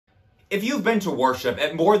If you've been to worship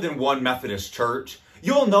at more than one Methodist church,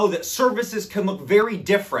 you'll know that services can look very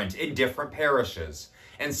different in different parishes.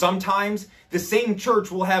 And sometimes the same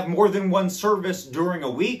church will have more than one service during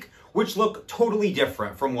a week, which look totally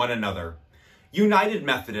different from one another. United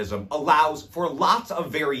Methodism allows for lots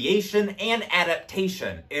of variation and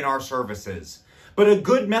adaptation in our services. But a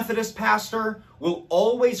good Methodist pastor will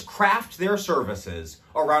always craft their services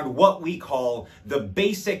around what we call the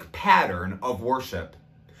basic pattern of worship.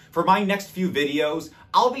 For my next few videos,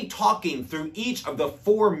 I'll be talking through each of the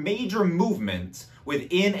 4 major movements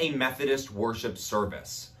within a Methodist worship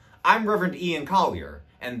service. I'm Reverend Ian Collier,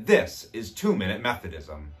 and this is 2-Minute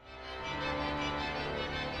Methodism.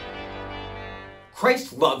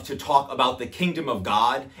 Christ loved to talk about the kingdom of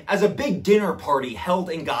God as a big dinner party held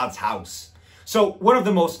in God's house. So one of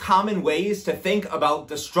the most common ways to think about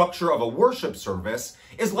the structure of a worship service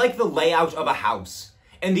is like the layout of a house.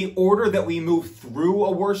 And the order that we move through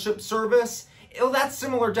a worship service, that's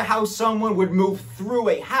similar to how someone would move through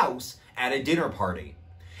a house at a dinner party.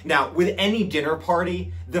 Now, with any dinner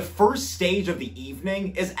party, the first stage of the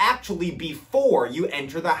evening is actually before you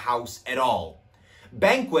enter the house at all.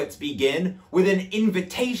 Banquets begin with an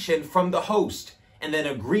invitation from the host and then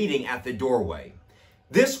a greeting at the doorway.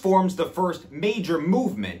 This forms the first major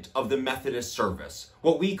movement of the Methodist service,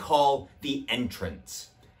 what we call the entrance.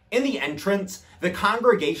 In the entrance, the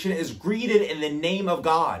congregation is greeted in the name of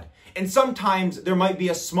God, and sometimes there might be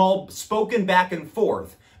a small spoken back and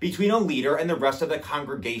forth between a leader and the rest of the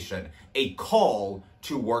congregation, a call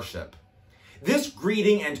to worship. This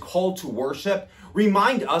greeting and call to worship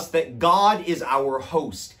remind us that God is our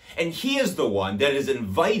host, and He is the one that is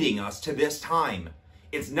inviting us to this time.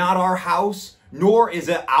 It's not our house, nor is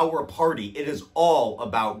it our party. It is all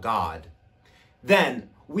about God. Then,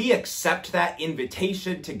 we accept that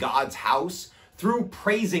invitation to God's house through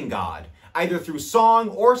praising God, either through song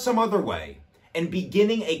or some other way, and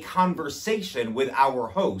beginning a conversation with our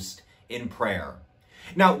host in prayer.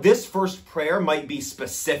 Now, this first prayer might be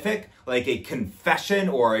specific, like a confession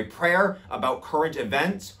or a prayer about current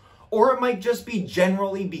events, or it might just be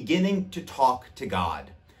generally beginning to talk to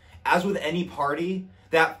God. As with any party,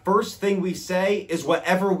 that first thing we say is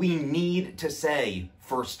whatever we need to say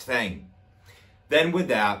first thing. Then with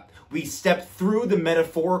that, we step through the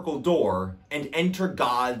metaphorical door and enter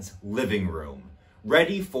God's living room,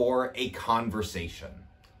 ready for a conversation.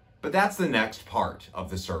 But that's the next part of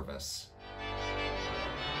the service.